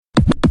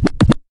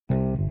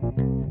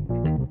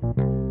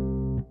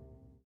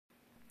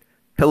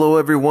Hello,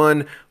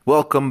 everyone.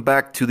 Welcome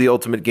back to the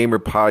Ultimate Gamer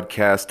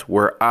Podcast,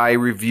 where I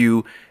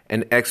review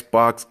an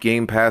Xbox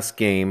Game Pass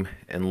game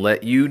and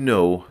let you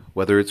know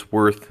whether it's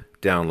worth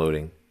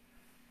downloading.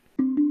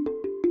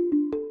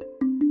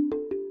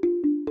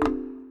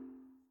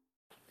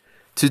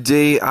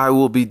 Today, I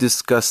will be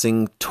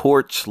discussing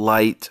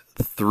Torchlight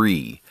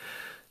 3.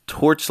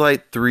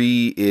 Torchlight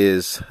 3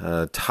 is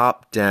a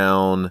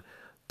top-down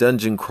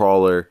dungeon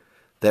crawler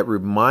that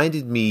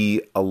reminded me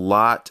a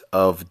lot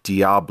of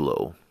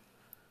Diablo.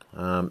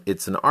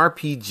 It's an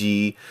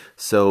RPG,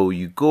 so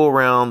you go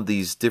around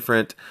these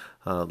different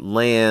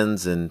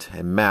lands and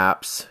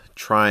maps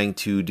trying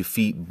to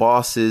defeat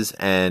bosses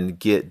and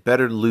get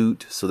better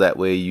loot so that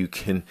way you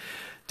can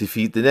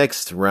defeat the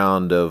next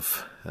round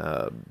of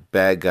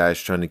bad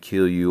guys trying to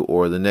kill you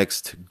or the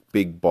next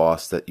big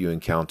boss that you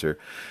encounter.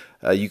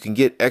 You can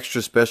get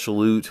extra special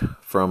loot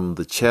from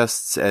the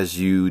chests as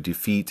you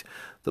defeat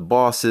the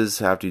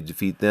bosses. After you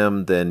defeat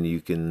them,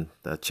 then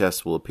a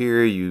chest will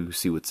appear, you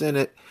see what's in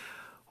it,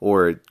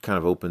 or it kind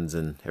of opens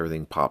and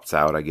everything pops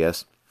out, I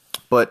guess.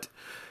 But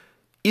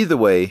either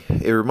way,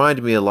 it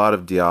reminded me a lot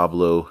of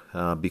Diablo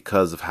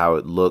because of how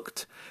it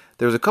looked.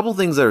 There's a couple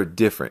things that are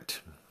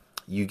different.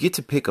 You get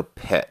to pick a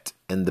pet,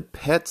 and the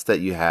pets that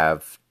you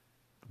have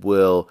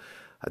will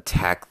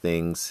attack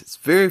things. It's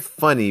very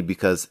funny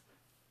because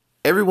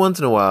every once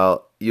in a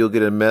while, you'll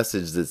get a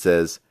message that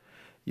says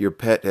your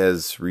pet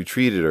has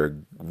retreated or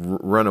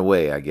run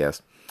away, I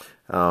guess,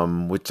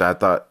 which I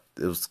thought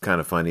it was kind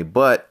of funny,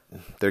 but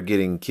they're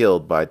getting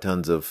killed by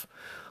tons of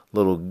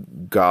little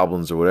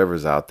goblins or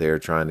whatever's out there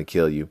trying to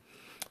kill you.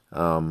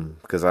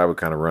 Because I would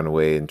kind of run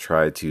away and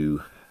try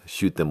to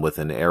shoot them with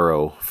an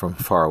arrow from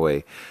far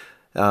away.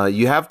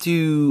 You have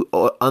to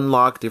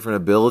unlock different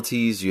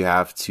abilities. You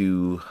have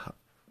to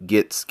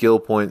get skill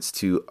points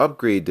to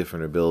upgrade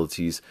different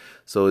abilities.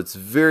 So it's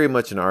very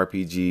much an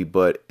RPG,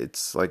 but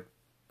it's like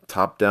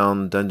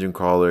top-down dungeon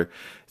crawler.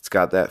 It's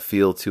got that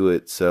feel to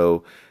it.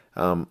 So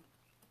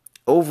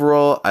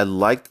overall, I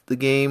liked the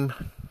game.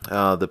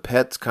 The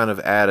pets kind of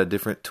add a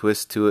different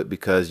twist to it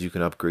because you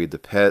can upgrade the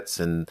pets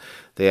and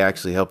they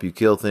actually help you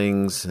kill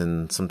things,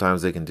 and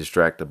sometimes they can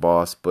distract the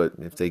boss, but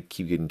if they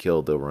keep getting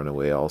killed, they'll run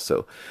away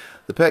also.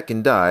 The pet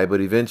can die, but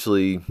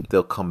eventually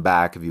they'll come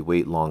back if you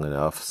wait long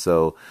enough,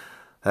 so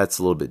that's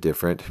a little bit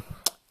different.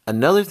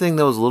 Another thing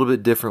that was a little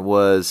bit different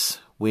was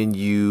when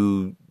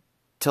you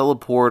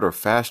teleport or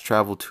fast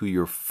travel to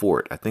your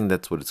fort. I think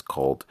that's what it's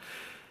called.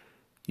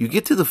 You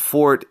get to the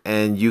fort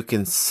and you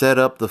can set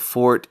up the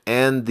fort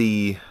and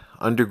the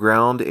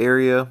underground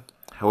area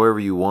however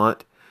you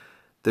want.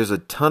 There's a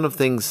ton of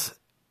things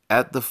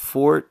at the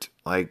fort,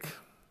 like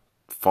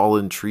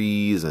fallen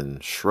trees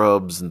and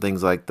shrubs and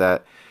things like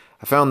that.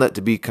 I found that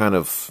to be kind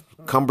of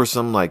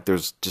cumbersome, like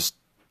there's just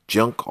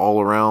junk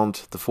all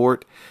around the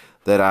fort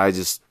that I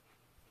just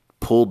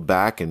pulled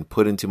back and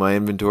put into my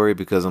inventory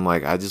because I'm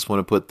like, I just want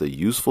to put the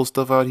useful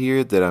stuff out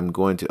here that I'm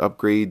going to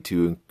upgrade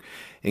to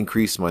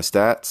increase my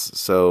stats.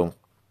 So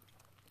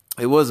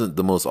it wasn't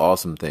the most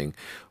awesome thing,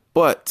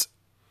 but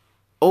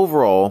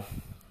overall,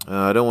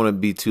 I don't want to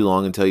be too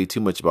long and tell you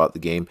too much about the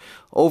game.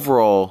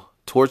 Overall,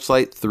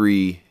 Torchlight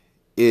 3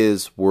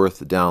 is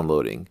worth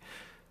downloading.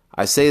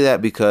 I say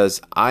that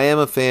because I am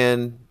a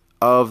fan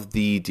of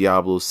the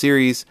Diablo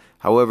series.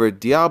 However,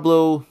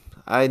 Diablo,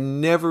 I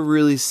never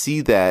really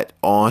see that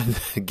on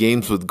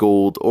Games with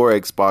Gold or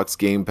Xbox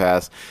Game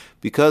Pass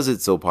because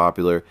it's so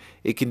popular.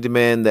 It can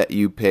demand that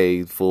you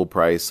pay full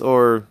price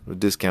or a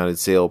discounted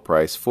sale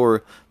price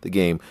for the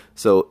game.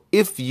 So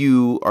if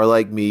you are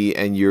like me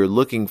and you're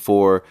looking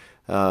for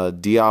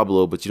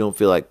Diablo but you don't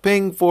feel like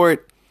paying for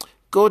it,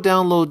 go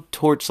download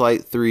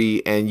Torchlight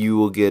 3 and you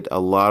will get a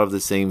lot of the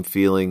same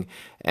feeling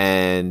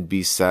and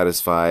be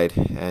satisfied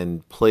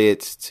and play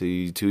it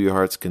to your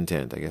heart's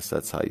content. I guess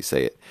that's how you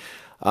say it.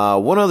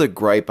 One other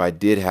gripe I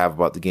did have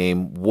about the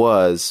game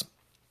was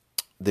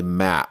the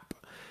map.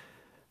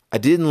 I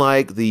didn't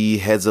like the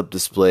heads-up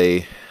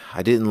display.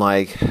 I didn't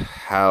like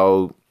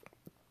how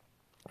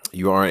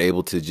you aren't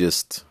able to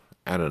just,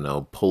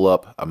 pull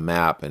up a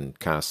map and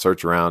kind of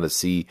search around to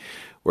see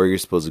where you're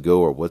supposed to go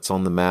or what's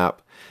on the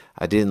map.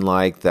 I didn't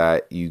like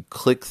that you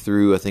click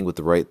through, I think, with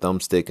the right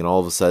thumbstick, and all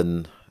of a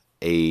sudden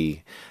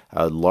a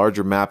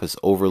larger map is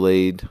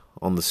overlaid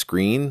on the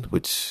screen,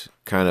 which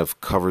kind of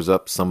covers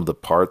up some of the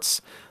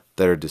parts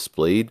that are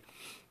displayed.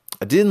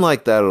 I didn't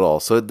like that at all.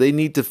 So they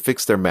need to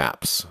fix their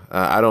maps.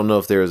 I don't know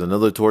if there is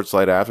another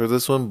Torchlight after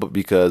this one, but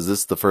because this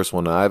is the first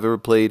one that I've ever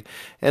played,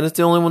 and it's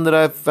the only one that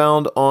I've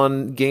found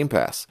on Game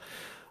Pass.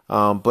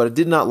 But I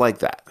did not like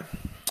that.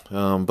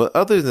 But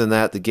other than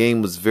that, the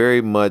game was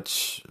very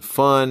much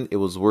fun. It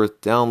was worth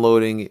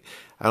downloading.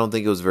 I don't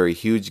think it was a very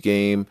huge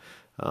game.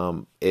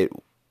 It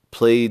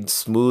played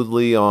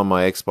smoothly on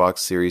my Xbox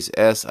Series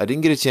S. I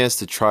didn't get a chance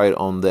to try it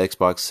on the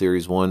Xbox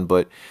Series 1,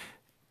 but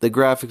the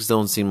graphics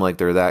don't seem like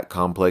they're that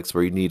complex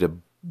where you need a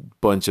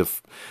bunch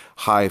of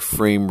high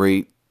frame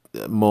rate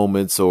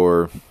moments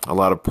or a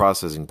lot of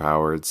processing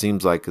power. It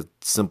seems like a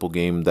simple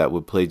game that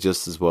would play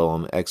just as well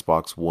on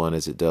Xbox One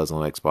as it does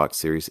on Xbox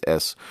Series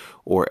S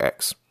or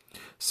X.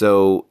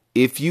 So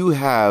if you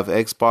have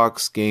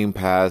Xbox Game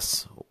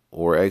Pass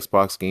or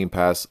Xbox Game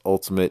Pass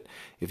Ultimate,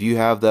 if you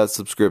have that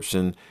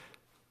subscription,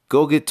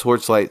 go get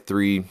Torchlight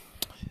 3.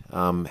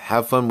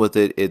 Have fun with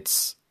it.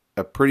 It's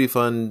a pretty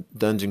fun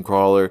dungeon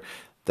crawler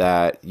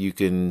that you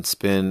can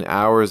spend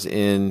hours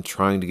in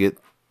trying to get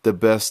the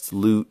best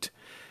loot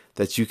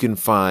that you can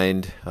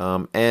find,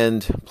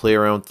 and play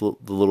around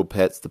with the little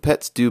pets. The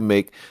pets do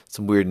make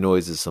some weird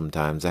noises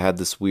sometimes. I had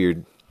this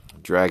weird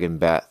dragon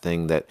bat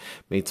thing that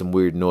made some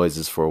weird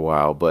noises for a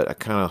while, but I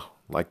kind of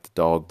like the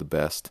dog the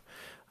best.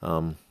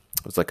 It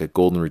was like a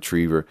golden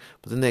retriever,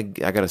 but then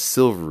I got a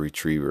silver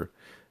retriever.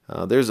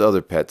 There's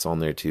other pets on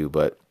there too,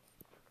 but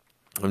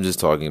I'm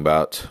just talking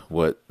about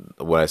what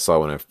I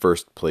saw when I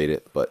first played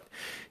it. But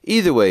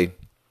either way,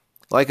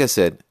 like I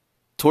said,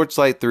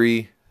 Torchlight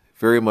 3,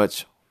 very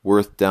much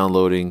worth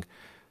downloading.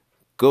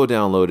 Go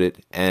download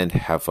it and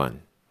have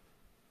fun.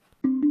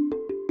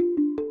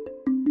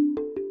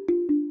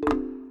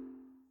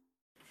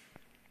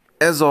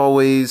 As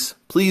always,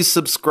 please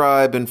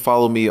subscribe and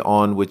follow me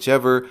on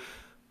whichever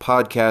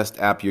podcast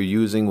app you're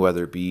using,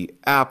 whether it be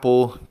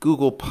Apple,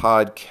 Google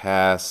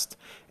Podcast,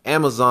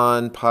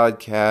 Amazon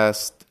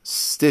Podcast,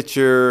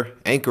 Stitcher,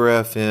 Anchor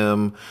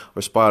FM,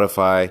 or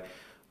Spotify.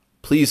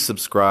 Please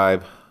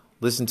subscribe.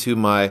 Listen to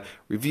my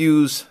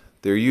reviews.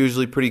 They're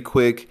usually pretty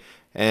quick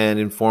and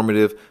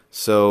informative.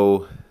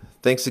 So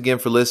thanks again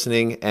for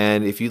listening.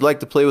 And if you'd like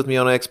to play with me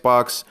on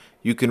Xbox,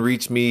 you can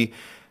reach me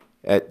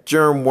at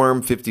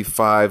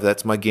Germworm55.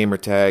 That's my gamer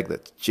tag.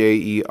 That's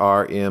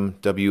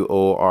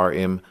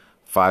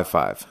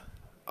JERMWORM55.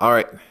 All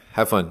right.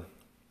 Have fun.